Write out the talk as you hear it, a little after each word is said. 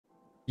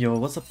Yo,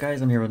 what's up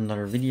guys? I'm here with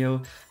another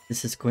video.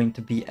 This is going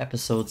to be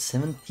episode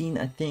 17,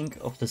 I think,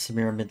 of the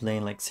Samira Mid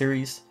Lane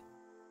series.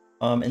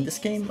 In this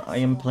game, I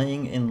am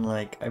playing in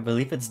I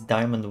believe it's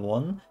Diamond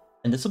 1,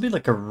 and this will be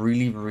a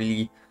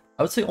really,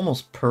 I would say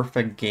almost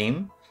perfect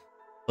game.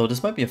 So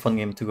this might be a fun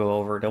game to go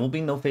over. There will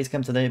be no face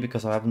cam today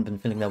because I haven't been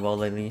feeling that well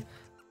lately.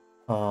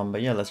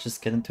 But yeah, let's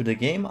just get into the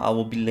game. I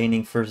will be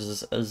laning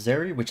versus a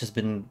Zeri, which has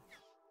been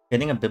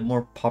getting a bit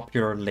more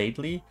popular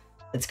lately.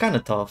 It's kind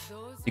of tough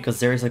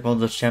because Zeri's one of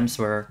those champs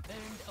where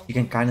you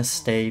can kind of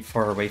stay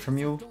far away from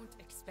you,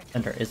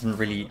 and there isn't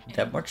really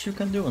that much you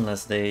can do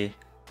unless they...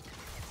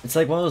 It's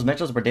one of those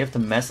matchups where they have to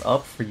mess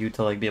up for you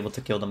to be able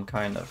to kill them,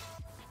 kind of.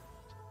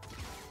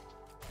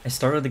 I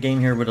started the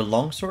game here with a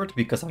longsword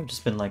because I've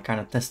just been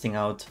kind of testing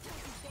out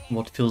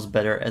what feels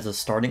better as a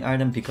starting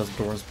item because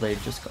Doran's Blade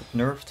just got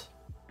nerfed.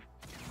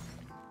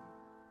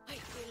 It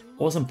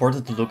was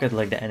important to look at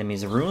the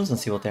enemy's runes and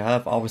see what they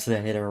have. Obviously I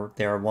hit her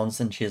there once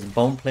and she has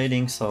bone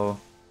plating, so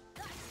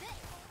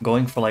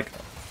going for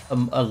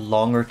a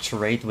longer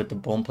trade with the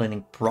bone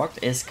plating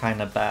proc is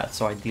kind of bad.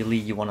 So ideally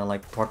you want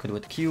to proc it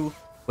with Q,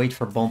 wait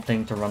for bone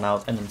plating to run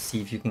out, and then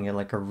see if you can get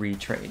a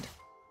retrade.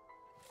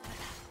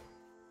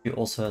 She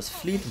also has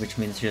fleet, which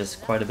means she has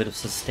quite a bit of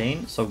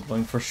sustain, so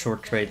going for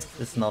short trades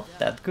is not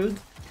that good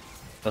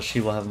because she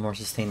will have more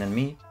sustain than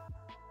me.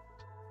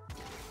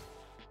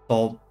 So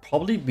I'll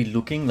probably be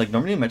looking,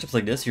 normally in matchups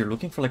like this, you're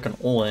looking for an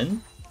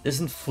all-in. This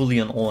isn't fully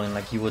an all-in,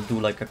 you would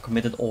do a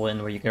committed all-in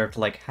where you get her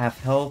to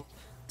half health,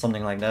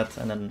 something like that,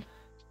 and then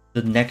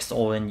the next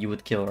all-in you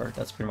would kill her.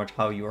 That's pretty much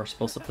how you are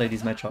supposed to play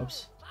these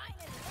matchups.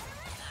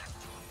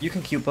 You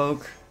can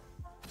Q-poke.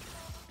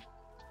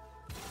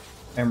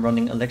 I'm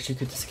running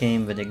Electrocute this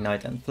game with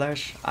Ignite and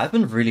Flash. I've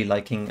been really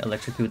liking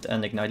Electrocute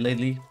and Ignite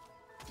lately.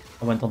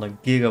 I went on a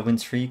giga win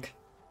streak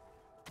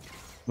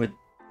with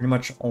pretty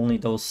much only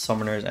those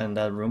summoners and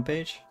that room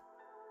page.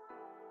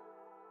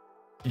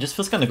 It just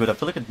feels kind of good. I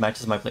feel like it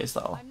matches my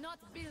playstyle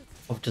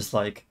of just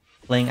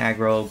playing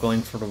aggro,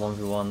 going for the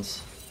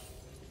 1v1s.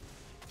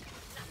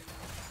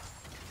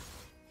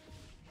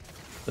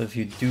 So if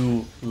you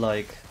do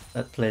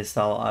that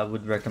playstyle, I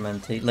would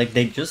recommend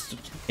they just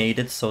made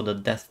it so the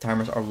death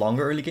timers are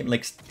longer early game.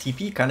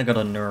 TP kind of got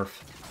a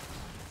nerf.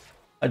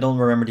 I don't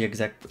remember the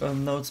exact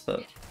notes,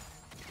 but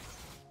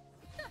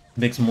it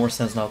makes more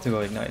sense now to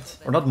go Ignite.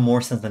 Or not more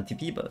sense than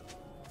TP, but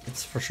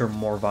it's for sure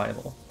more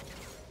viable.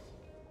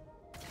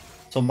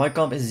 So my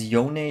comp is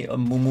Yone,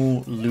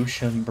 Amumu,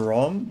 Lucian,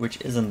 Braum, which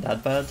isn't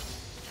that bad.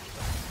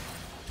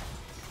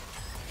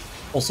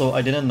 Also,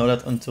 I didn't know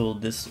that until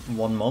this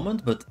one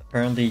moment, but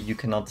apparently you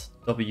cannot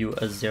W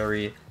a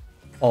Zeri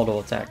auto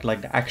attack,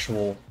 the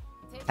actual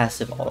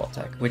passive auto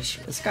attack, which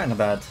is kind of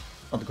bad,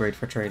 not great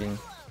for trading.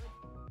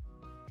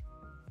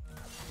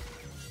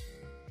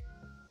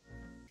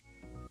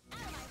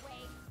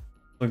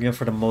 So again,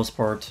 for the most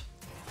part,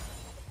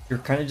 you're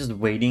kind of just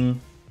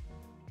waiting.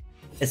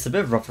 It's a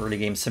bit rough early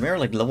game. Samira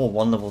level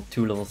 1, level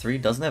 2, level 3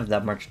 doesn't have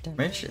that much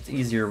damage. It's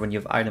easier when you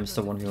have items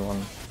to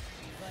 1v1.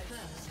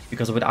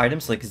 Because with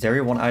items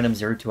Zeri 1 item,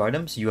 Zeri 2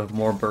 items, you have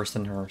more burst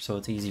than her, so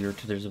it's easier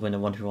to just win a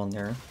 1v1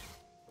 there.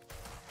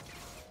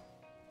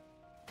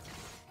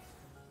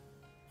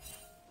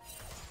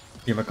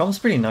 Yeah, my comp's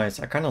pretty nice.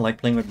 I kind of like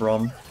playing with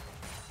Braum.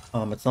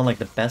 It's not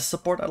the best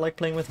support I like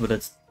playing with, but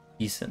it's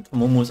decent.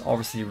 Momo is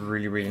obviously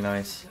really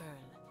nice.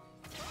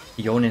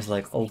 Yone is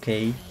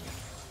okay.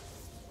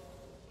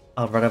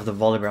 I'd rather have the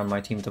Volibear on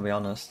my team, to be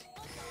honest.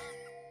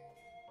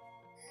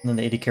 And then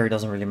the AD carry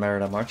doesn't really matter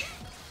that much.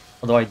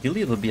 Although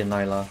ideally it would be a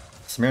Nyla.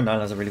 Samira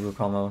Nyla is a really good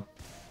combo.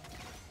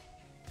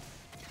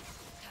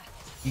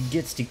 He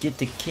gets to get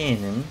the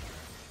cannon.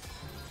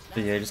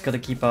 But yeah, you just gotta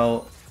keep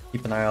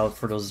an eye out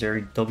for those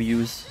Zeri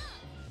Ws.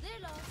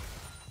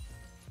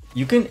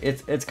 You can,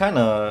 it's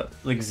kinda,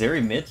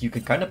 Zeri mid, you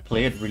can kinda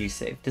play it really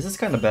safe. This is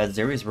kinda bad.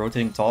 Zeri is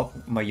rotating top,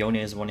 my Yone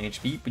is 1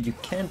 HP, but you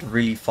can't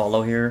really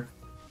follow here.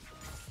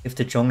 If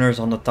the jungler is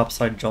on the top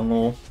side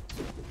jungle,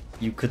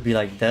 you could be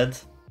dead.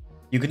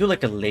 You could do a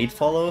late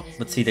follow,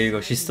 but see, there you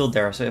go, she's still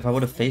there. So if I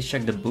would have face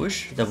checked the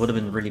bush, that would have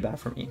been really bad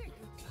for me.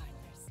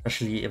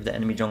 Especially if the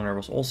enemy jungler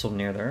was also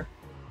near there.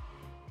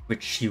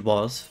 Which she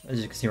was,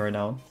 as you can see right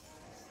now.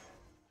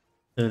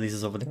 Elise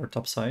is over there,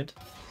 top side.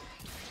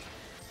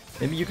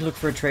 Maybe you can look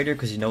for a trader,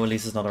 because you know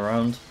Elise is not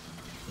around.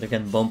 But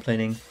again, bone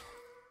plating.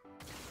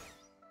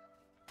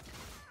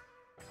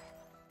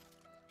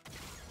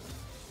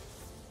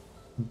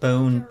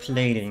 Bone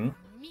plating.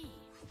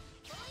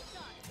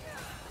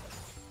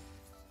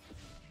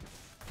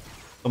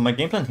 So my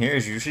game plan here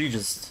is usually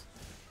just...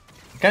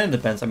 It kind of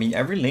depends. I mean,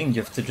 every lane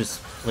you have to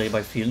just play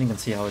by feeling and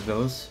see how it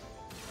goes.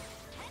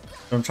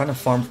 So I'm trying to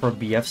farm for a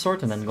BF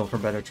sort and then go for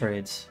better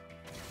trades.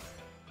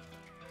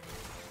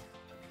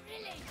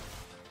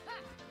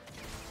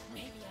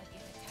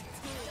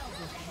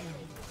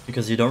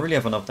 Because you don't really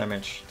have enough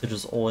damage to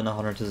just all in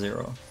 100 to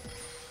 0.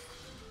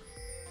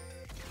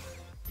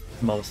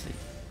 Mostly.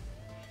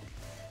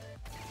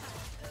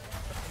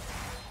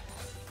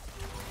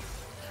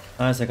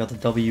 Nice, I got the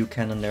W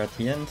cannon there at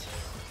the end.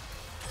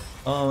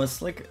 Oh,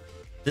 it's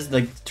This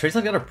like trades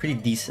like that are pretty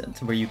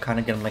decent, where you kind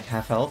of get them like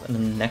half health, and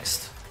then the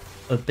next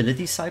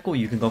ability cycle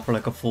you can go for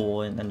like a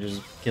full and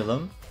just kill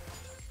them.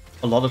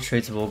 A lot of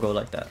trades will go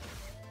like that,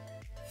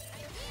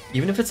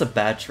 even if it's a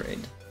bad trade.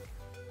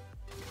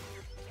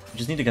 You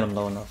just need to get them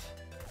low enough.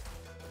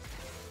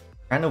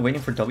 Kind of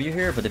waiting for W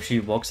here, but if she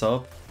walks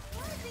up,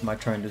 I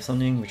might try and do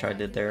something, which I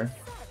did there.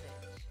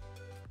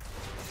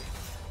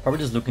 Probably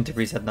just looking to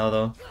reset now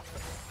though.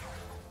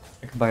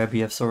 I can buy a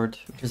BF sword,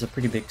 which is a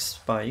pretty big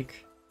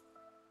spike.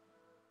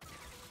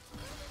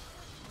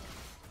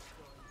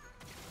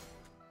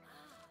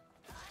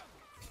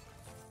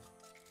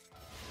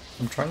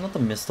 I'm trying not to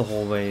miss the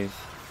whole wave.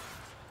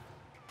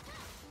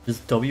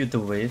 Just W the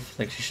wave,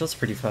 like she shuts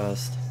pretty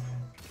fast.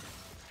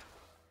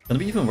 It's gonna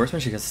be even worse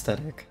when she gets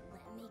static.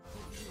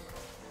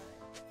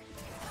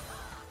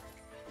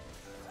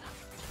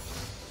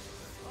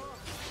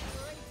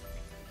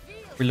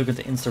 We look at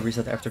the insta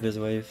reset after this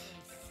wave.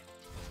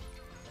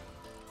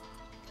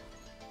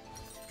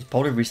 He's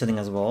probably resetting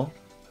as well.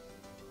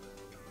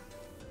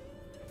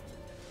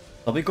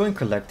 I'll be going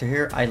collector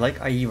here. I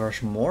like IE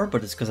rush more,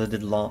 but it's because I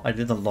did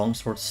a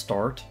longsword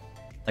start.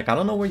 Like I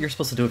don't know what you're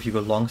supposed to do if you go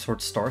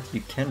longsword start.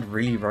 You can't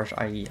really rush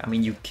IE. I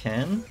mean you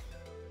can,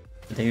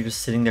 but then you're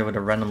just sitting there with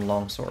a random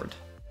longsword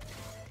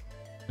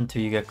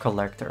until you get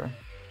collector.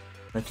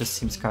 That just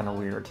seems kind of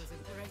weird.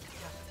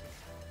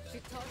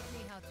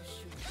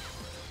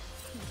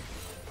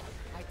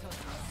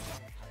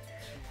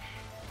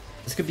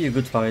 This could be a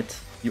good fight.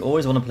 You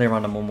always want to play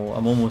around Amumu.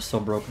 Amumu is so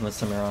broken with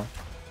Samira.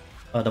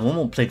 The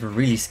Amumu played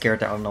really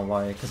scared there, I don't know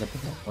why, because I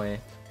put that away.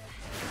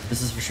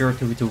 This is for sure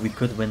 2v2 we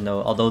could win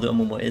though, although the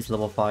Amumu is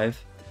level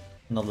 5,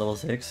 not level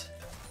 6.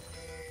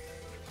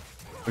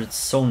 But it's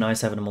so nice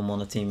having Amumu on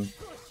the team.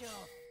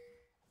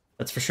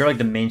 That's for sure like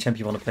the main champ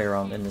you want to play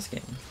around in this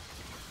game.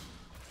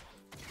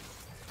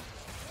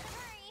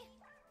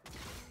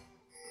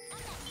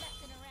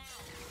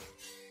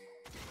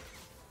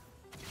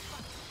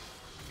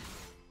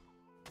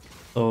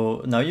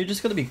 So now you're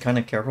just gonna be kind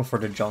of careful for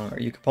the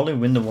jungler. You could probably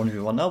win the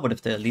 1v1 now, but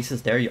if the Elise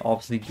is there, you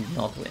obviously do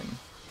not win.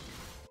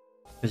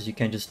 Because you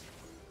can't just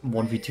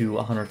 1v2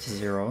 100 to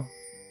 0.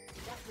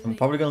 I'm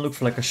probably gonna look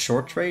for like a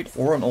short trade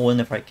or an all-in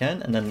if I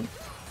can, and then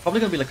probably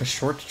gonna be like a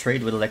short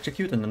trade with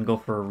electrocute and then go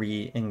for a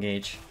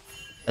re-engage.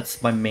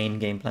 That's my main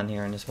game plan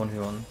here in this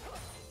 1v1.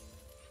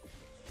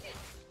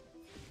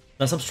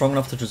 Unless I'm strong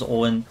enough to just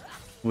all-in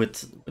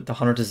with the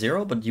 100 to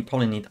 0, but you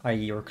probably need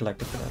IE or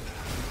collective for that.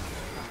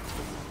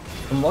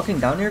 I'm walking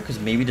down here because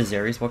maybe the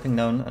Zeri is walking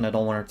down and I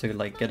don't want her to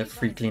like get a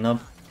free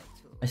cleanup.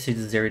 I see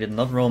the Zeri did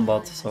not roam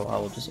bot, so I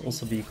will just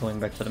also be going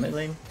back to the mid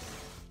lane.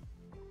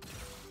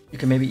 You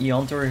can maybe E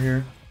onto her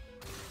here.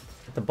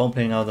 Get the bomb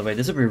plane out of the way.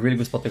 This would be a really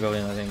good spot to go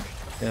in, I think.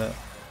 Yeah,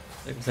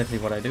 exactly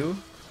what I do.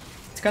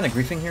 It's kind of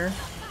griefing here.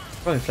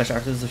 Probably flash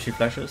after this if she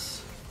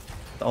flashes.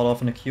 All off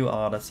in the queue.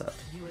 Ah, that's sad.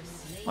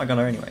 I got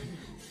her anyway.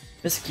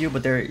 This queue,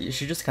 but there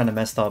she just kind of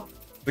messed up.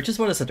 Which is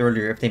what I said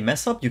earlier. If they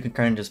mess up, you can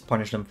kind of just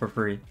punish them for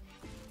free.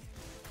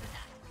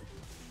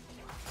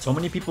 So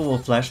many people will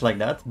flash like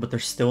that, but they're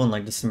still in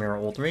like the Samira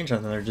ult range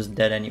and then they're just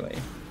dead anyway.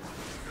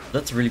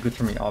 That's really good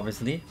for me,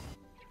 obviously.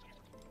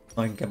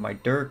 I can get my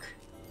Dirk.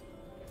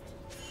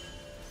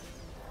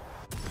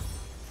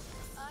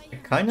 I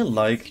kind of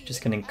like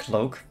just getting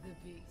Cloak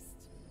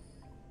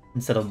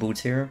instead of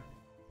Boots here.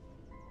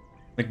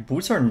 Like,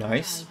 Boots are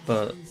nice,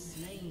 but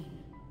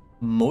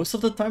most of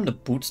the time the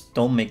Boots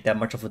don't make that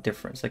much of a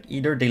difference. Like,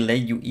 either they let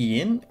you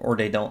E in or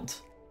they don't.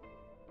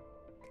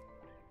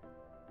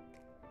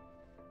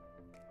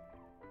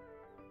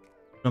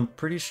 I'm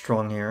pretty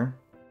strong here.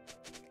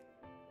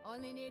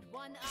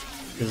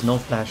 There's no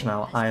flash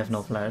now. I have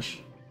no flash.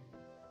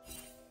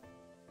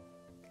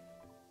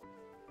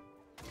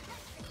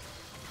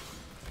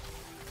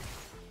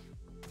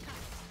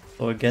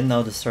 So again,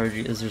 now the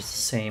strategy is just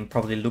the same.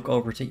 Probably look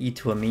over to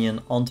E2 a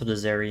minion onto the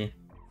Zeri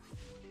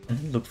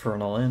and look for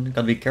an all-in.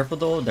 Gotta be careful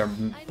though, their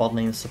bot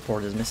lane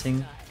support is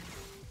missing.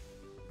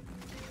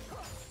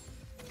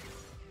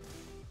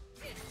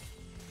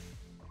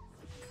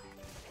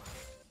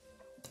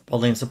 Bot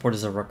lane support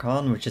is a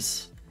Rakan, which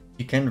is...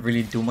 you can't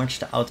really do much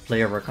to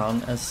outplay a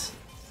Rakan as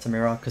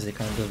Samira, because they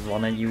kind of just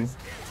run at you.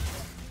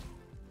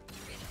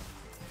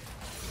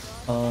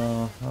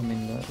 I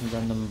mean the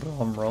random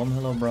Braum roam.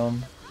 Hello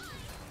Braum.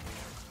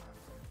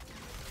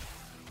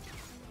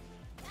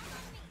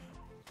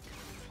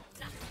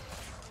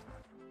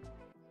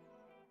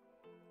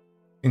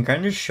 You can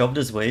kind of just shove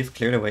this wave,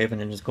 clear the wave, and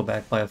then just go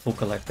back by a full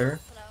collector.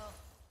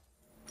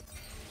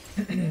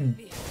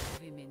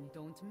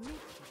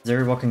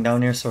 Zeri walking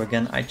down here, so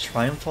again, I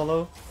try and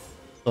follow.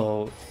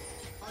 So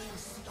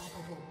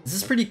this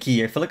is pretty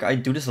key. I feel like I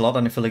do this a lot,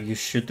 and I feel like you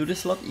should do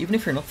this a lot, even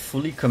if you're not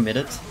fully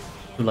committed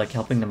to like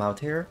helping them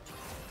out here.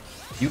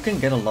 You can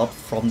get a lot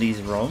from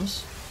these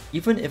roams,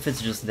 even if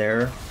it's just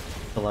there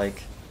to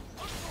like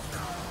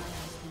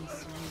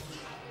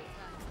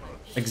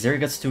Zeri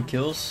gets 2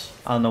 kills.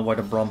 I don't know why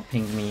the Braum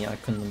pinged me. I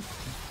couldn't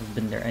have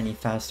been there any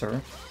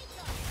faster.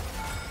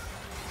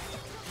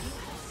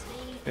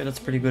 Okay, that's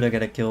pretty good. I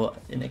get a kill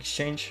in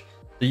exchange.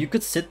 So you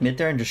could sit mid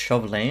there and just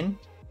shove lane,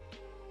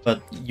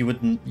 but you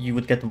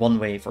would get one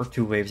wave or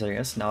two waves, I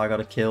guess. Now I got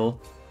a kill,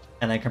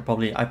 and I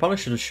probably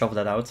should have shoved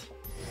that out.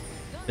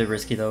 A bit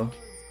risky though.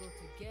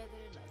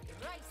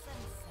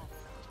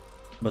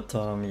 But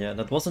yeah,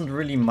 that wasn't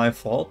really my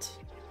fault.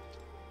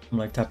 I'm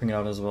like tapping it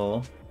out as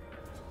well.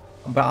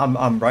 But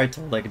I'm right,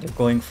 like they're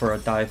going for a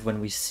dive when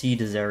we see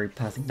the Zeri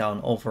passing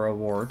down over a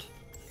ward.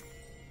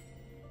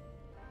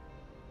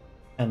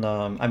 And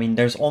I mean,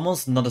 there's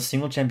almost not a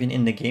single champion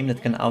in the game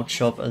that can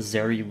outshove a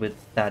Zeri with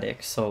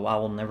static, so I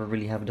will never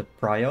really have the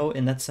prio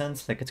in that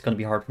sense. Like, it's gonna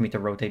be hard for me to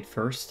rotate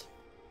first.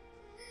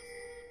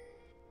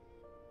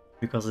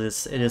 Because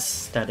it is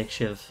static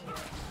shiv.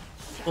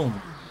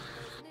 Boom.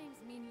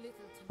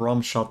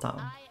 Rom shot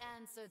down.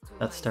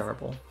 That's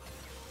terrible.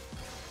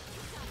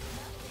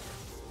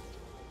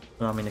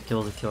 But, I mean, a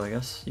kill is a kill, I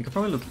guess. You could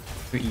probably look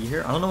for E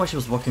here. I don't know why she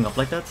was walking up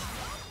like that.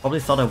 Probably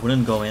thought I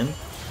wouldn't go in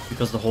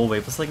because the whole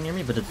wave was like near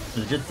me, but it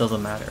legit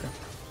doesn't matter.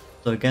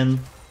 So again,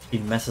 he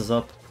messes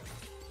up.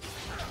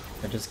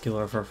 I just kill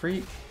her for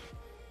free.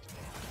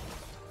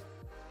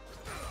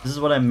 This is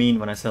what I mean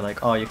when I say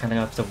like, oh, you kind of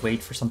have to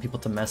wait for some people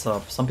to mess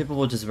up. Some people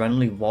will just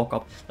randomly walk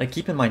up. Like,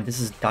 keep in mind, this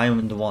is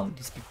Diamond 1.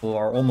 These people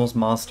are almost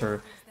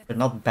master. They're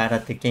not bad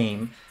at the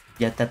game.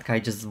 Yet that guy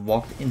just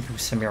walked into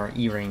Samira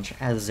E range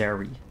as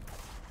Zeri.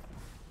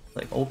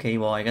 Like, okay,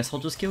 well, I guess I'll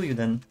just kill you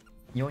then.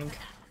 Yoink.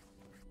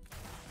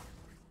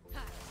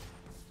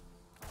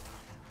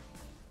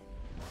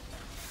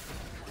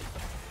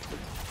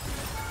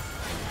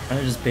 I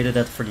just baited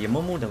that for the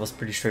Amumu. That was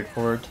pretty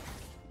straightforward.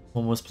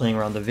 Momo was playing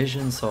around the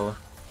vision, so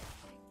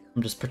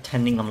I'm just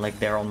pretending I'm like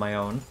there on my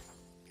own.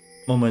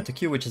 Momo at the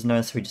Q, which is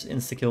nice, we just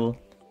insta-kill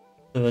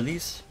the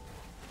Elise.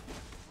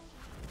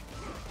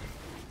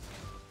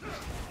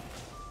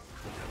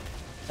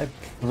 I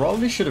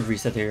probably should have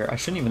reset here. I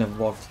shouldn't even have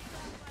walked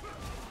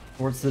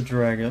towards the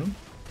dragon.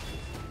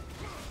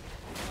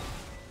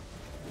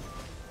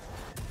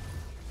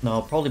 No,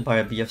 I'll probably buy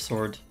a BF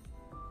sword.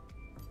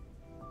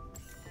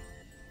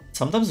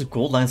 Sometimes the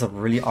gold lines up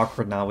really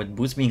awkward now, with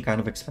boots being kind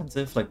of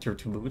expensive, like tier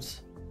 2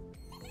 boots.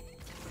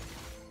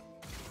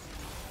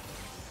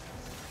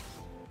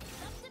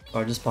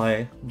 Or just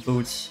buy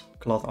boots,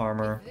 cloth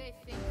armor.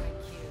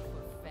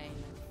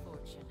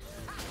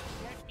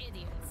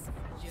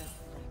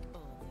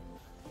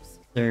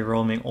 They're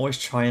roaming. Always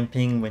try and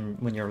ping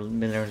when your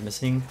miner is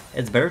missing.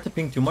 It's better to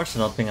ping too much than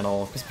not ping at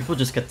all, because people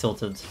just get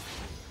tilted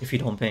if you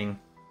don't ping.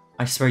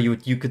 I swear you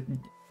could,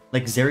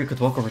 like Zeri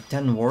could walk over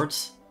 10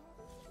 wards,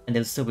 and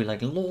they'll still be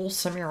like, lol,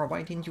 Samira,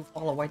 why didn't you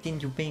follow? Why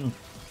didn't you ping?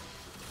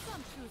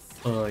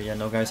 Yeah,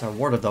 no guys, I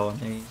warded though, and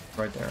they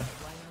right there.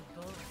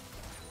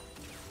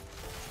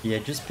 Yeah,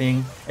 just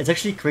ping. It's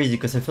actually crazy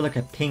because I feel like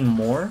I ping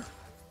more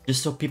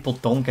just so people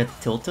don't get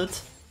tilted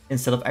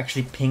instead of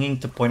actually pinging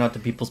to point out the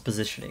people's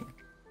positioning.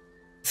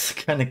 It's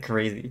kind of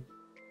crazy.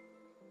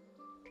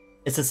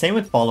 It's the same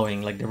with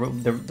following. Like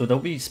there'll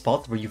be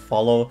spots where you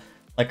follow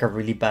like a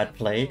really bad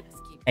play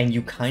and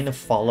you kind of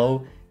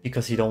follow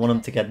because you don't want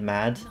them to get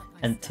mad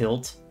and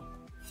tilt.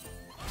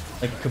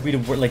 Like, it could be the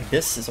word, like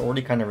this is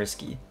already kind of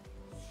risky.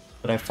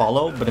 But I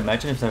follow, but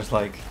imagine if there's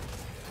like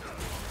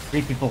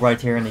 3 people right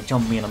here and they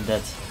jump me and I'm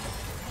dead.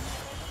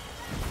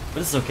 But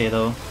this is okay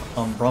though.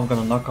 Bro, I'm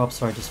gonna knock up,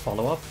 so I just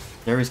follow up.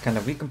 Zeri's kind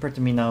of weak compared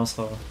to me now,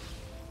 so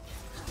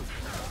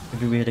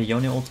maybe we hit a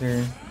Yone ult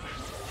here.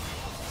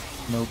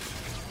 Nope.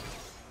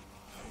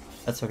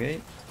 That's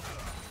okay.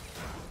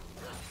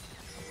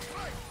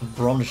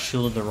 Brom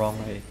shielded the wrong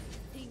way.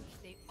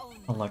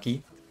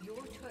 Unlucky.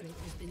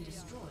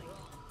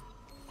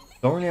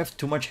 Don't really have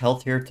too much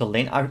health here to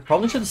lane. I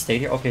probably should have stayed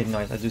here. Okay,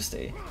 nice, I do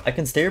stay. I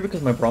can stay here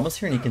because my Braum is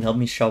here and he can help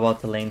me shove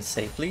out the lane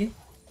safely,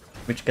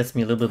 which gets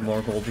me a little bit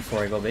more gold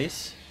before I go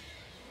base.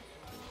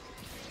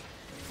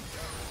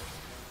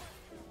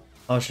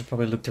 Oh, I should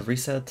probably look to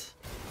reset.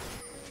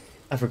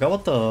 I forgot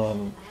what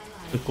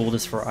the gold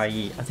is for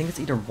IE. I think it's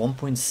either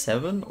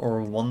 1.7 or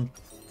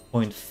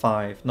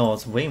 1.5. No,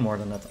 it's way more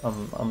than that.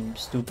 I'm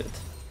stupid.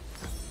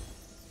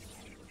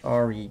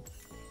 Sorry.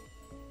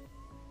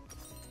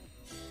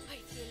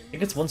 I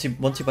think it's once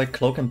you buy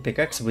Cloak and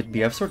Pickaxe with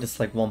BF Sword, it's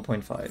like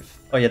 1.5.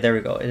 Oh yeah, there we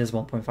go. It is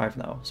 1.5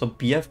 now. So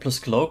BF plus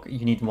Cloak,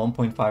 you need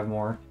 1.5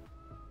 more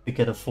to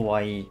get a full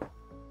IE.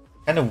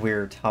 Kind of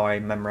weird how I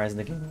memorize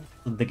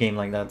the game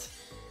like that.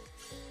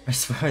 I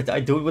swear, I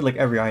do it with like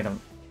every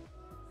item.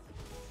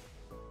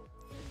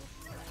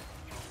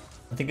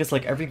 I think it's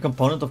like every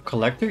component of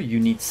Collector,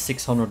 you need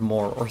 600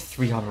 more or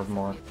 300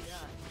 more.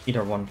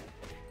 Either one.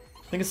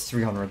 I think it's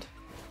 300.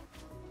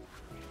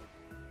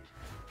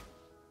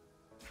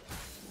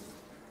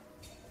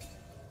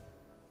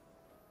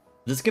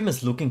 This game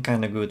is looking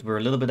kind of good. We're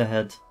a little bit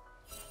ahead.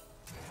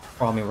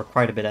 Well, I mean, we're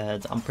quite a bit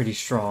ahead. I'm pretty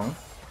strong.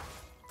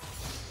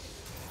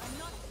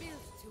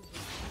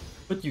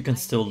 But you can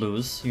still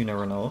lose. You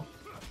never know.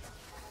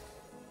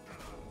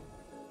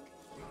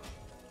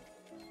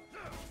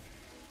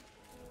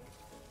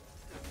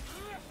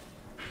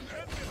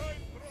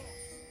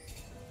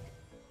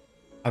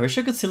 I wish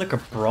I could see like a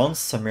bronze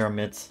Samira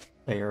mid.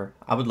 player,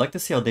 I would like to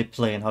see how they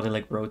play and how they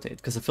like rotate,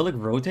 because I feel like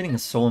rotating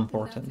is so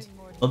important.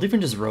 Not even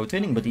just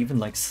rotating, but even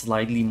like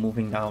slightly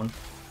moving down,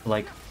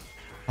 like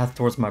path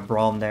towards my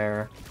Braum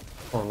there,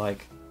 or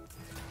like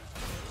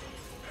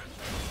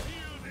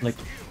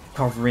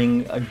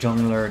covering a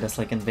jungler that's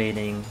like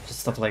invading, just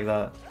stuff like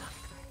that.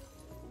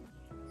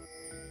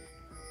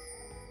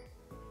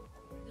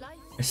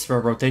 I swear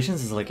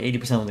rotations is like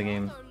 80% of the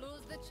game.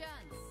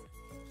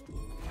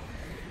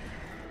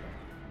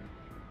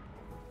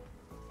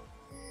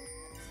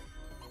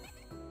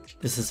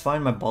 This is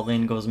fine, my bot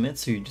lane goes mid,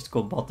 so you just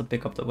go bot to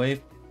pick up the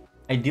wave.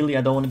 Ideally,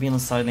 I don't want to be on the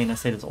side lane, I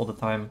say this all the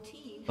time,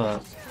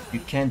 but you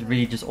can't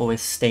really just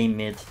always stay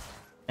mid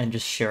and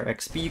just share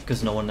XP,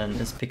 because no one then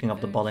is picking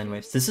up the bot lane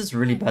waves. This is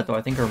really bad though,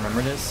 I think I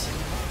remember this.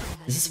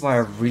 This is why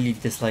I really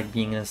dislike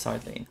being in the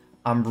side lane.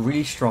 I'm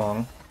really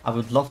strong, I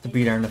would love to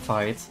be there in the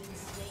fight,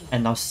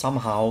 and now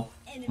somehow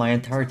my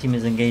entire team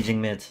is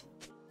engaging mid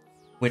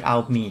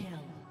without me.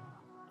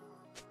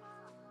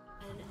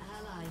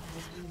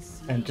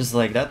 And just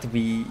like that,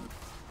 we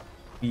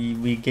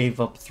gave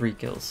up 3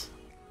 kills.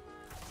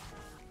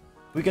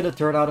 We get a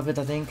third out of it,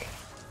 I think.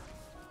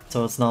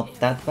 So it's not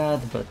that bad,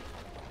 but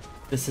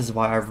this is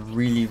why I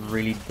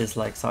really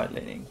dislike side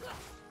laning.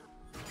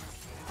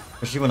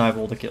 Especially when I have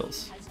all the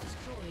kills.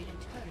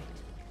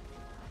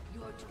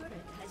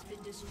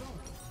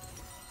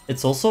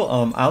 It's also,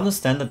 I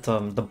understand that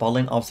the bot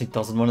lane obviously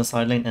doesn't want a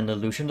side lane and the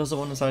Lucian doesn't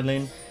want a side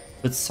lane,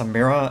 but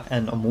Samira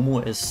and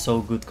Amumu is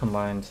so good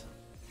combined.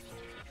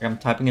 I'm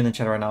typing in the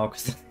chat right now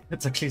because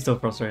it's actually so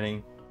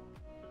frustrating.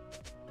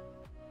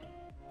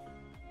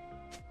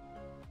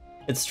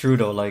 It's true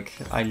though, like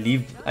I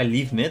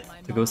leave mid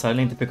to go side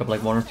lane to pick up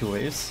like 1 or 2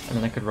 waves, and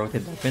then I could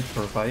rotate back mid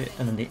for a fight,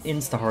 and then they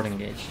insta hard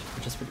engage,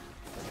 which is pretty.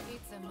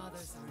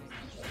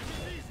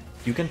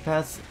 You can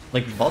pass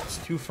like bot's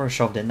too far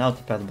shoved in now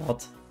to pass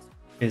bot.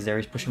 Okay,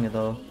 Zeri's pushing it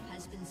though.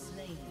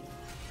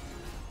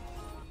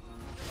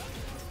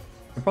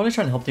 I'm probably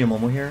trying to help the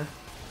Amumu here.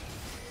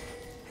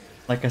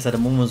 Like I said,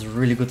 Amumu is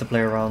really good to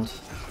play around.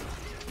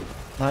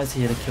 Nice,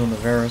 he had a kill on the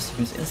Varus. You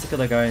can just insta-kill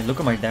that guy. Look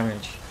at my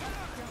damage.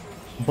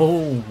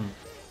 Boom!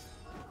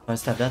 I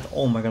stab that.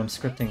 Oh my god, I'm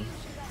scripting.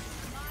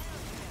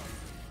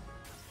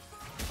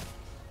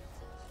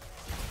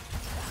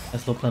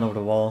 Nice little plan over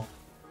the wall.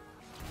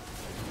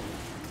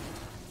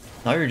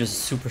 Now you're just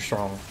super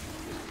strong.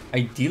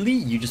 Ideally,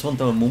 you just want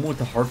the Amumu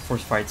to hard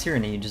force fights here,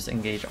 and then you just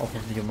engage off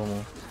of the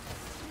Amumu.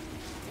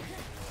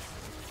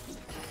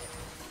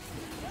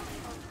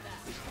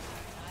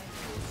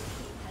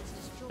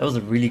 That was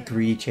a really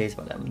greedy chase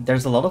by them.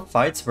 There's a lot of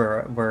fights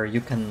where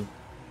you can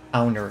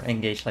counter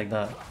engage like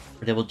that,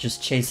 where they will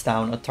just chase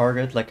down a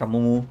target like a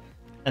Mumu,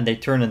 and they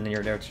turn and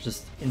you're there to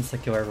just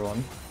insta-kill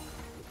everyone.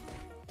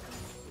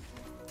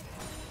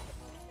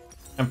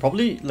 And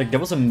probably, like, there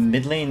was a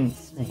mid lane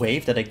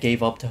wave that I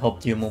gave up to help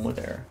the Mumu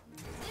there.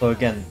 So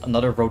again,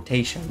 another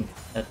rotation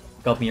that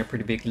got me a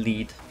pretty big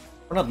lead.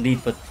 Or not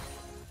lead, but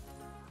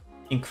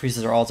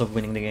increases our odds of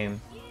winning the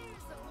game.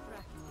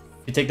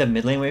 If you take that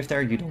mid lane wave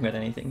there, you don't get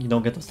anything. You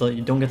don't get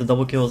the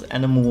double kills,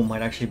 and the Mumu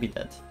might actually be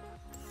dead,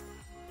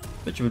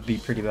 which would be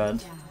pretty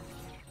bad.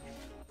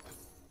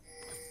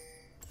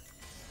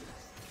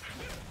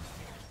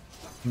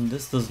 And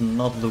this does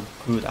not look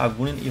good. I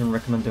wouldn't even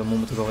recommend the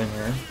Mumu to go in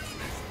here,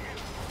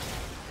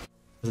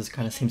 because this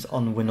kind of seems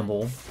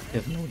unwinnable. They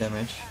have no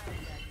damage.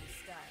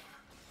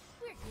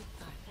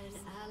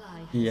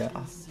 Yeah,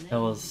 that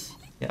was,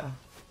 yeah.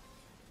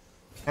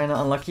 Kinda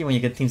unlucky when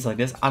you get teams like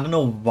this. I don't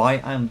know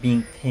why I'm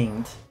being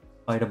pinged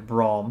by the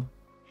Braum.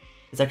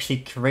 It's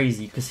actually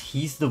crazy, because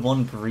he's the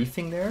one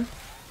griefing there.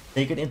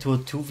 They get into a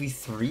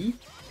 2v3.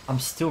 I'm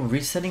still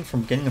resetting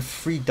from getting a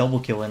free double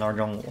kill in our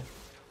jungle.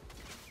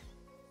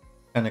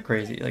 Kinda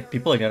crazy. Like,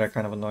 people like that are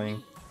kind of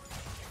annoying.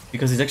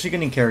 Because he's actually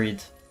getting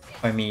carried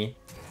by me.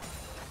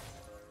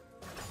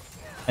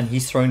 And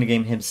he's throwing the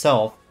game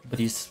himself. But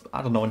he's,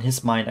 I don't know, in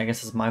his mind, I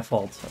guess it's my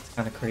fault. That's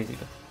kind of crazy.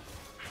 But...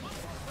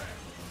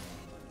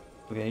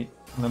 okay,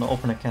 I'm gonna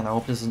open a can. I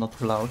hope this is not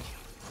too loud.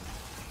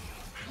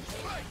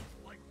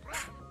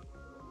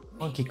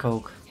 Monkey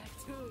Coke.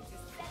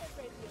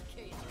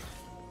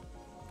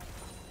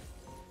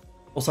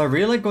 Also, I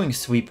really like going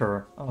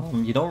sweeper.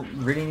 You don't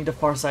really need a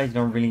far side. You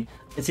don't really.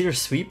 It's either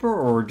sweeper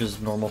or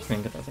just normal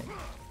trinket, I think.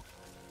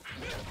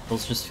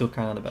 Those just feel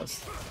kind of the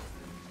best.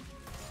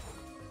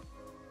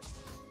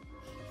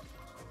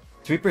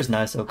 Sweeper is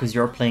nice though, because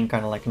you're playing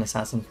kind of like an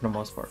assassin for the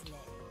most part.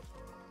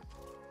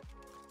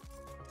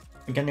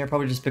 Again, you'll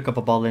probably just pick up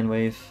a bot lane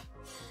wave.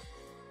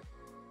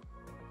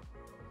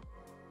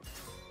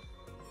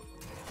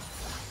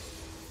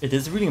 It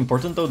is really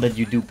important though that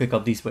you do pick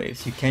up these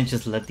waves. You can't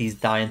just let these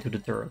die into the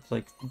turret.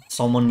 Like,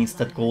 someone needs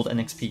that gold and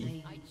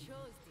XP.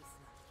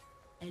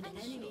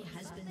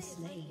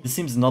 This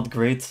seems not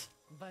great.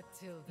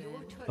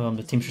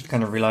 The team should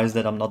kind of realize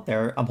that I'm not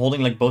there. I'm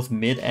holding like both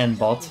mid and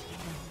bot.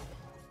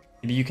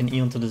 Maybe you can E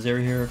onto the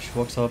Zeri here if she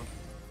walks up.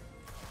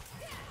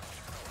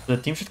 The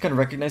team should kind of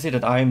recognize it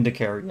that I am the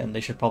carry, and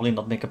they should probably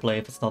not make a play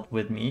if it's not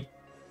with me.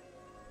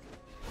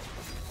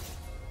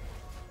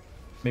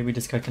 Maybe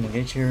this guy can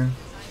engage here.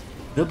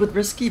 A little bit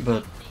risky,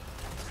 but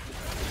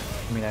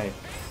I mean,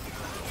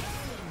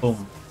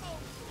 boom.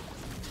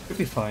 Should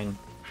be fine.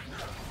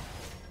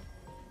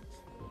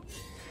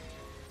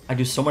 I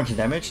do so much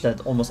damage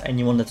that almost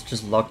anyone that's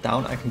just locked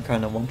down, I can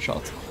kind of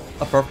one-shot.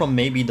 Apart from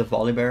maybe the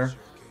Volibear.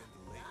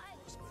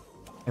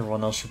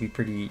 Everyone else should be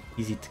pretty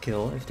easy to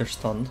kill if they're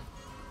stunned.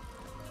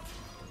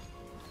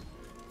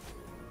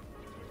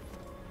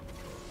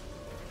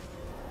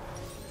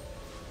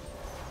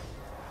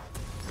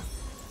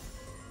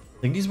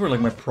 I think these were like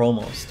my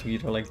promos to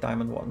either like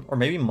Diamond 1 or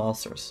maybe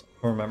Masters,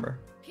 I don't remember.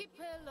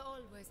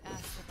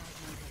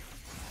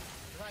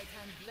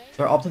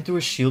 So I opted into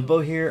a shield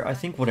bow here. I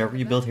think whatever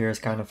you build here is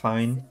kind of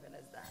fine.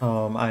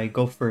 I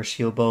go for a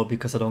shield bow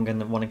because I don't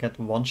want to get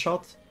one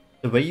shot.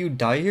 The way you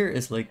die here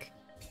is like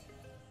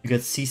you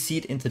get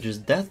CC'd into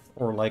just death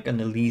or like an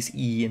Elise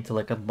E into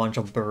like a bunch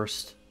of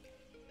burst.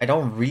 I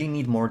don't really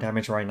need more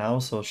damage right now,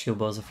 so shield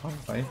bow is a fine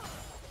fight.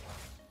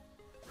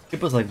 Shield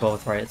bow is like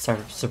both, right? It's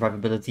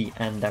survivability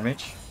and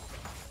damage.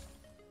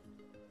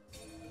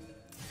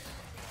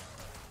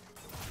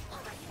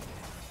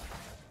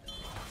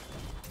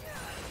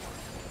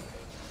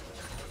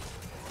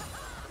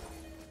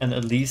 And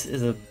Elise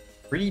is a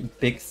pretty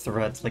big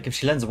threat. Like if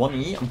she lands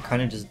 1E, I'm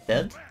kind of just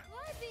dead.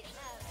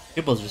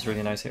 Shield bow is just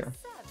really nice here.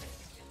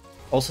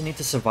 Also need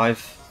to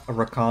survive a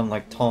Rakan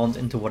like taunt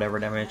into whatever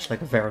damage,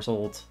 like a Varus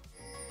ult.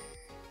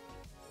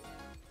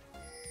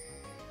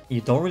 You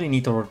don't really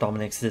need to work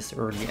Dominix this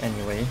early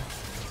anyway.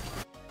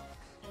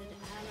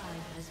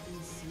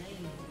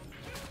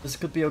 This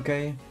could be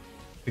okay.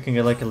 You can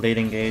get like a late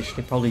engage.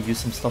 They probably use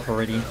some stuff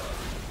already.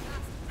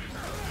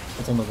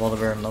 It's on the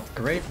Volibear, not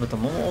great, but the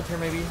Momo ult here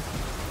maybe.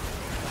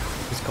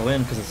 Just go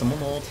in because it's a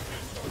Momo ult.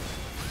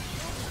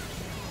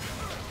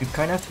 You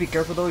kind of have to be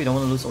careful though, you don't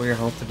want to lose all your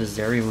health to the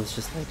Zeri who's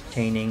just like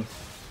chaining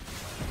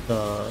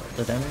the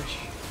damage.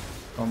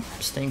 I'm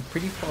staying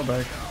pretty far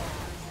back.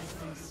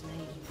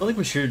 I feel like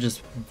we should have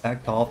just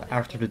backed off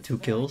after the 2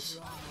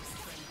 kills.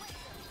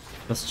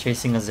 Because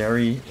chasing a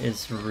Zeri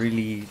is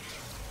really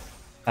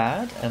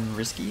bad and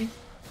risky.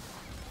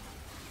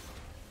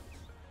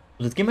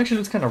 But this game actually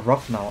looks kind of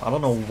rough now. I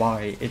don't know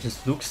why, it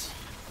just looks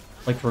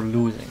like we're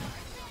losing.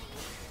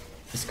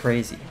 It's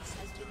crazy.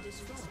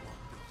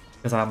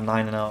 Because I'm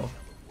 9-0.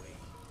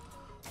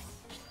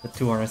 With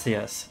 200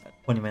 CS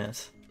at 20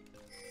 minutes.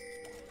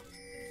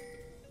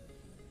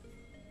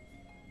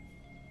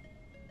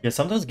 Yeah,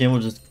 sometimes the game will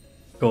just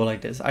go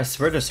like this. I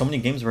swear there's so many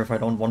games where if I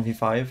don't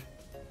 1v5,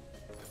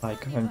 I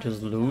can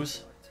just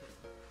lose.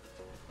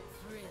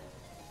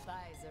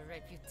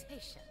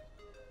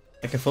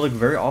 Like I feel like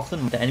very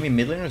often the enemy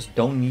mid laners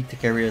don't need to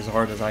carry as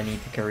hard as I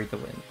need to carry to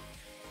win.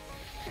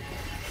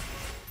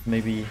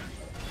 Maybe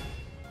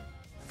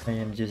I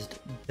am just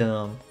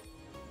dumb.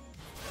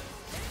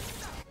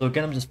 So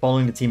again, I'm just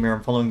following the team here.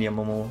 I'm following the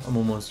Amumu.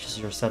 Amumu is just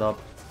your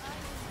setup.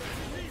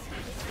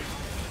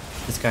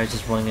 This guy is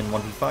just running in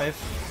 1v5.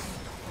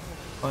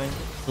 Fine.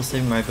 Still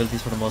saving my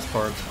abilities for the most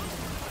part.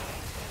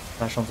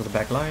 Flash onto the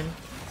back line.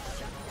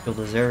 Kill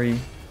the Zeri.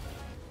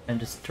 And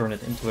just turn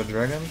it into a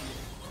dragon.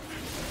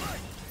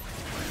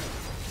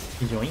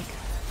 Yoink.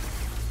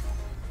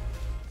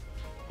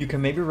 You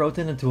can maybe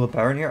rotate into a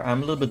Baron here.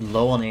 I'm a little bit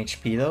low on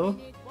HP though.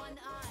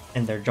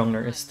 And their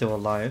jungler is still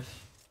alive.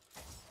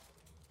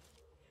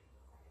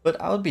 But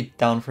I would be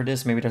down for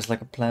this. Maybe there's like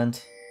a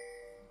plant.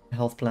 A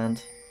health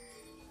plant.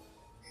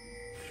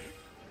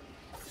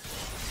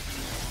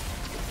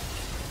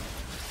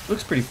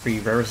 Looks pretty free.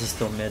 Varus is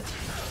still mid.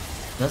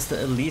 Unless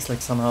the Elise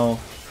like somehow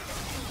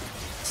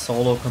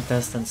solo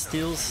contest and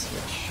steals,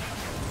 which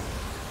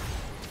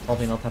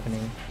probably not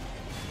happening.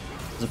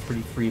 It's a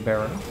pretty free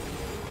Baron.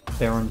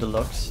 Baron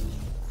Deluxe.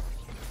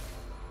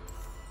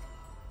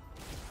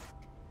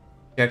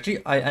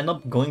 Actually, I end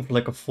up going for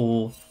like a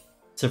full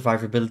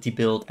survivability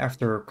build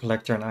after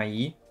Collector and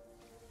IE.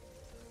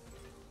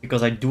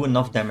 Because I do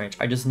enough damage.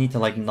 I just need to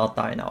like not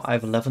die now. I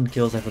have 11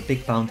 kills, I have a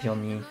big bounty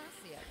on me.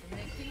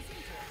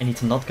 I need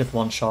to not get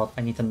one shot,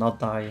 I need to not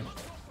die.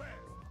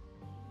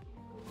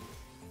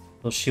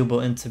 So shield bow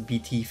into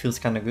BT feels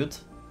kinda good.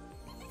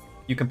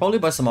 You can probably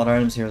buy some other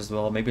items here as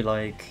well, maybe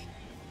like...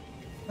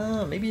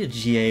 maybe a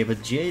GA,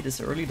 but GA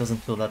this early doesn't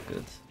feel that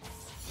good.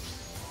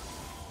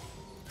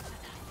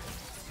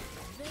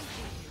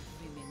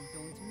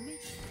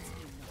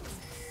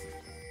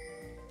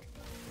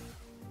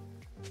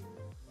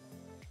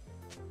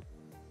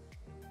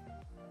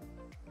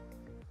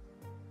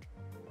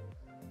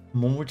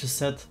 Momo just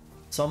said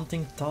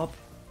something top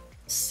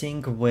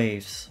sync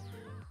waves.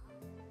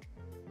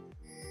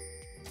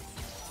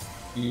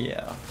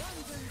 Yeah.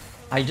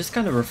 I just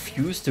kind of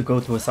refuse to go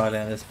to a side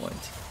lane at this point.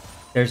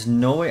 There's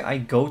no way I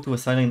go to a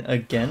side lane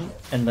again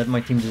and let my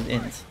team just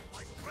end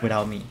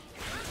without me.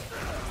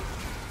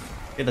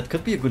 Okay, that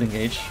could be a good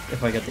engage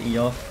if I get the E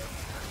off.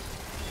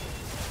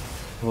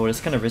 Oh, it's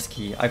kind of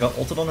risky. I got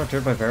ulted on our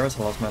turret by Varus,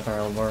 I lost my entire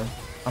elbow.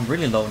 I'm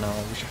really low now.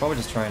 We should probably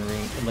just try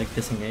and like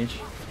disengage.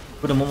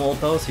 Put a Momo ult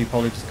though, so you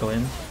probably just go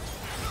in.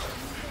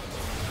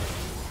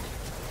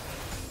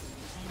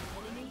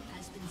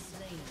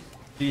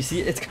 You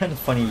see, it's kind of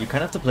funny. You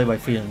kind of have to play by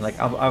feeling. Like,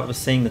 I was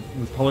saying that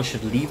we probably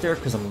should leave there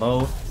because I'm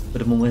low, but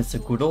the Mumu hits a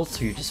good ult,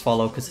 so you just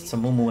follow because it's a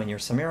Mumu and you're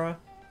Samira,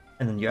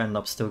 and then you end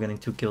up still getting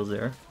 2 kills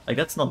there. Like,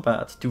 that's not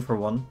bad. 2 for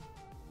 1.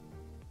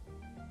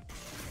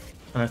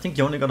 And I think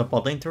you only got a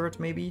bot lane turret,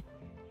 maybe?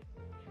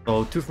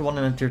 So, 2 for 1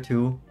 and then tier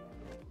 2.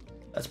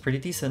 That's pretty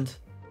decent.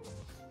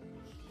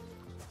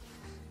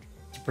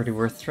 It's a pretty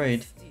worth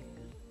trade.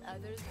 I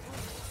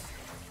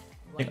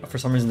think for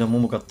some reason the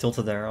Mumu got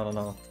tilted there, I don't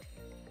know.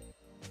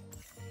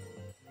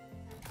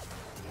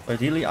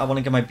 Ideally, I want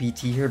to get my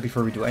BT here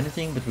before we do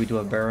anything, but we do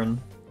have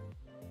Baron.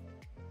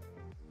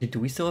 Do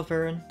we still have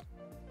Baron?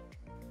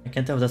 I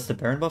can't tell if that's the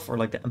Baron buff or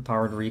like the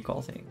empowered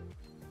recall thing.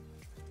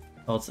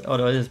 Oh,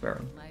 no, it is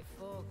Baron.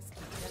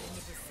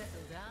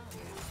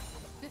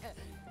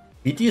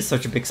 BT is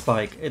such a big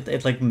spike.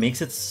 It like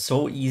makes it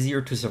so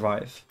easier to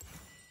survive.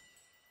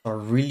 So I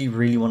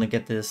really want to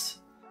get this,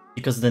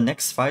 because the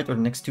next fight or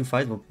the next 2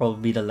 fights will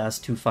probably be the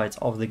last 2 fights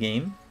of the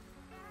game.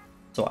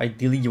 So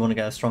ideally, you want to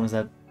get as strong as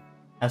that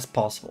as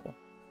possible.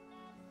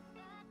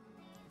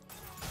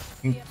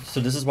 So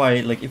this is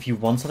why, like, if you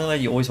want something like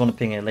that, you always want to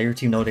ping it. Let your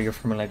team know that you're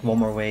from like 1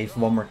 more wave,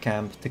 1 more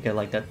camp to get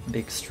like that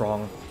big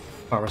strong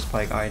power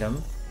spike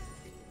item.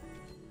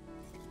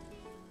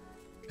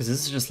 Because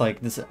this is just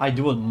like this. I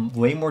do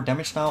way more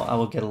damage now. I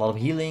will get a lot of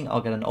healing. I'll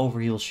get an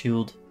overheal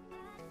shield.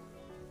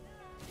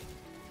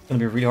 It's gonna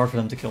be really hard for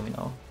them to kill me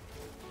now.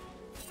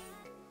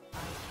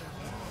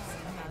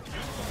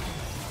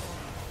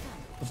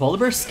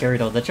 Volibear's scary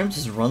though. That gem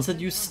just runs at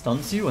you,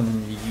 stuns you, and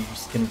then you're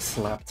just getting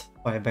slapped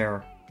by a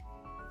bear.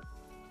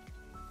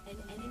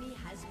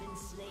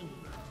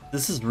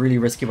 This is really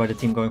risky by the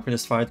team going for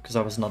this fight, because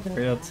I was not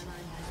there yet.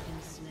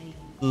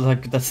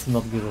 Like, that's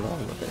not good at all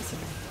what they say.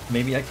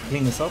 Maybe I can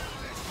clean this up.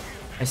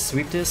 I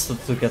sweep this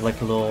to get like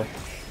a little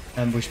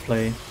ambush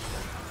play.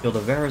 Kill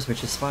the Varus,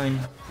 which is fine.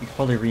 We can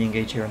probably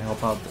re-engage here and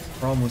help out the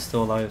Braum, who's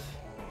still alive.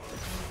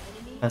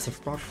 Passive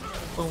proc.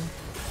 Boom.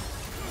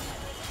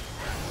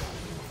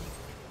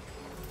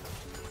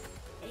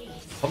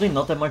 Probably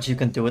not that much you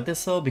can do with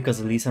this though, because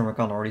Elise and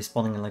Rakan are already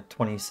spawning in like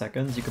 20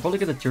 seconds. You could probably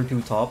get a tier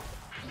 2 top,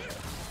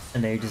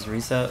 and then you just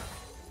reset.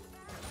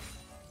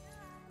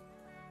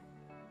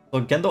 So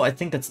again though, I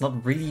think that's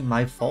not really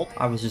my fault.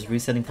 I was just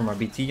resetting for my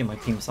BT and my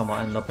team somehow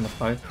ended up in a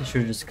fight. They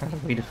should have just kind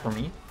of waited for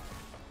me.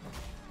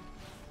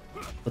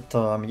 But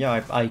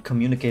yeah, I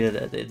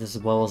communicated it as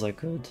well as I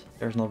could.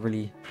 There's not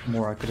really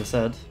more I could have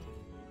said.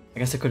 I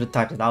guess I could have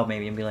typed it out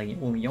maybe and be like,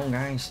 oh, yo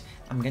guys,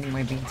 I'm getting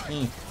my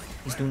BT.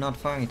 Please do not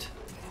fight.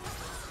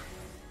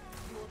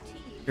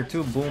 Tier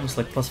 2 booms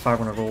like plus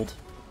 500 gold.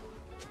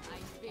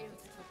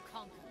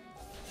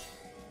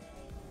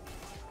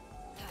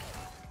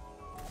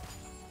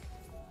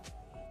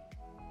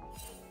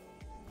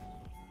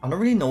 I don't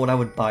really know what I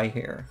would buy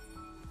here.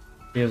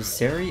 We have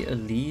Zeri,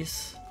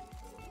 Elise,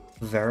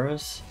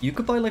 Varus. You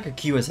could buy like a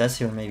QSS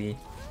here maybe.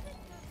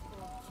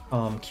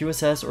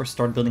 QSS or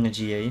start building a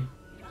GA.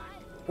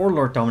 Or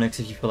Lord Dominic's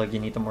if you feel like you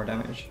need the more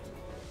damage.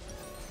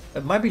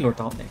 It might be Lord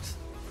Dominic's.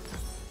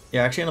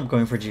 Yeah, I actually end up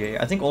going for GA.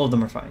 I think all of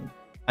them are fine.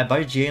 I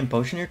buy GA and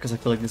Potion here because I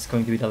feel like this is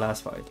going to be the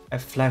last fight. I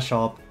flash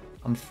up,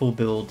 I'm full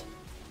build.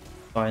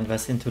 So I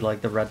invest into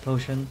like the red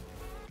potion.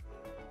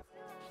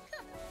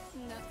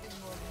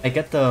 I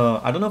get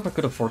the... I don't know if I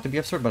could afford to be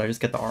F-Sword, but I just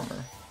get the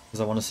armor. Because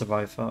I want to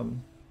survive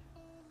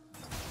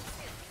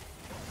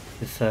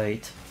the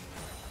fate.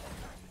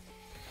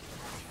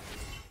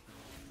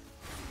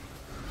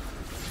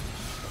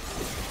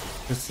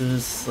 This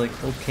is like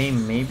okay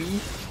maybe?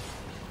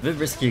 A bit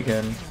risky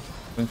again.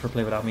 Going for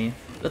play without me.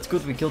 That's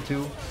good, we killed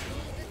 2.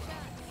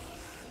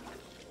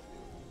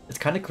 It's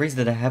kind of crazy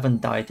that I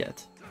haven't died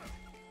yet.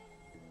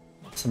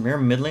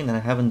 Samira Mid Lane and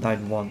I haven't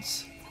died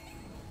once.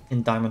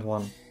 In Diamond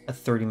 1. At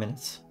 30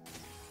 minutes.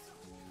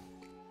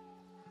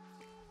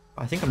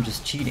 I think I'm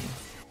just cheating.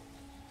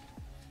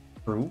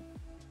 True.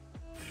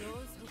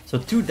 So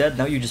 2 dead,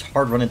 now you just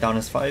hard run it down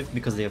as 5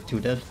 because they have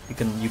 2 dead. You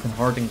can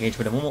hard engage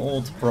with a Momo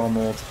ult, Braum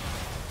ult.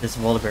 This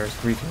Volibear is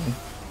griefing.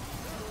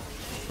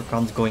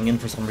 Rakan's going in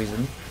for some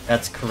reason.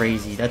 That's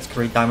crazy. That's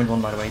great. Diamond 1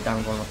 by the way.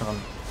 Diamond 1 Rakan.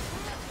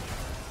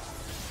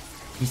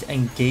 He's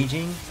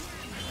engaging.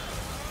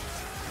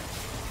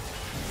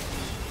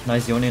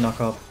 Nice Yone knock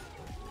up.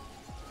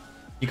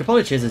 You can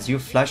probably chase this. You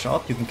flash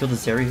up, you can kill the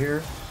Zeri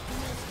here.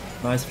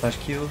 Nice flash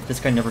Q. This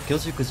guy never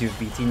kills you because you have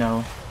BT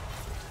now.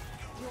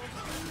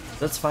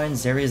 That's fine.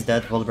 Zeri is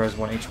dead. Volibear is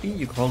 1 HP.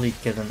 You can probably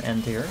get an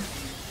end here.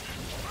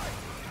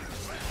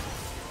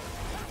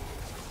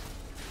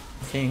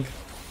 I think.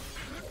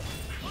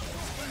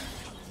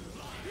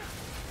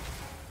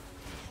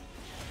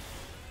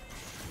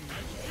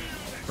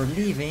 We're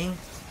leaving.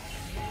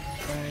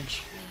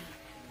 French.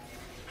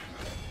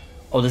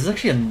 Oh, this is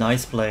actually a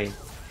nice play.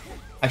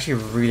 I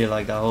actually really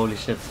like that, holy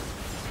shit.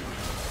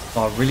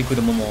 Oh, really good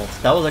Momo.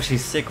 That was actually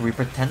sick. We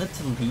pretended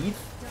to leave.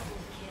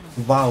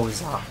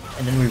 Wowza.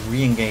 And then we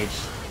re-engaged.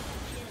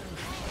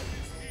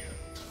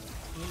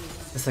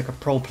 It's like a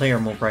pro player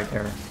move right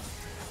there.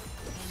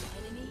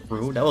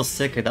 Bro, that was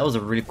sick. That was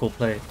a really cool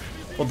play.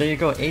 Well, there you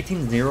go.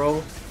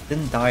 18-0.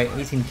 Didn't die,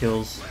 18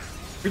 kills.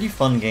 Pretty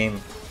fun game.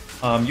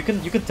 You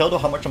can tell though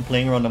how much I'm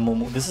playing around the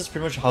Momo. This is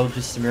pretty much how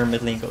just Samira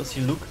mid lane goes.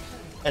 You look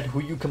at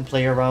who you can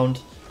play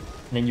around,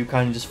 and then you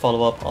kind of just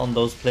follow up on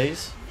those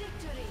plays,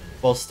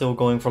 while still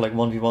going for like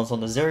 1v1s on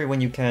the Zeri when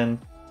you can,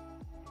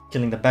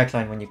 killing the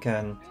backline when you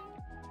can.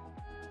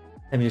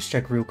 Let me just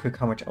check real quick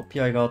how much LP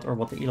I got or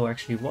what the elo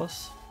actually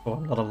was. Oh,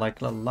 I'm not a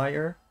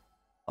liar.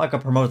 I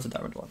got promoted to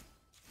Diamond 1.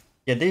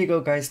 Yeah, there you go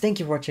guys. Thank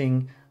you for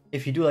watching.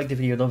 If you do like the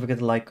video, don't forget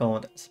to like,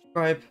 comment, and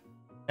subscribe.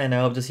 And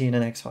I hope to see you in the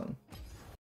next one.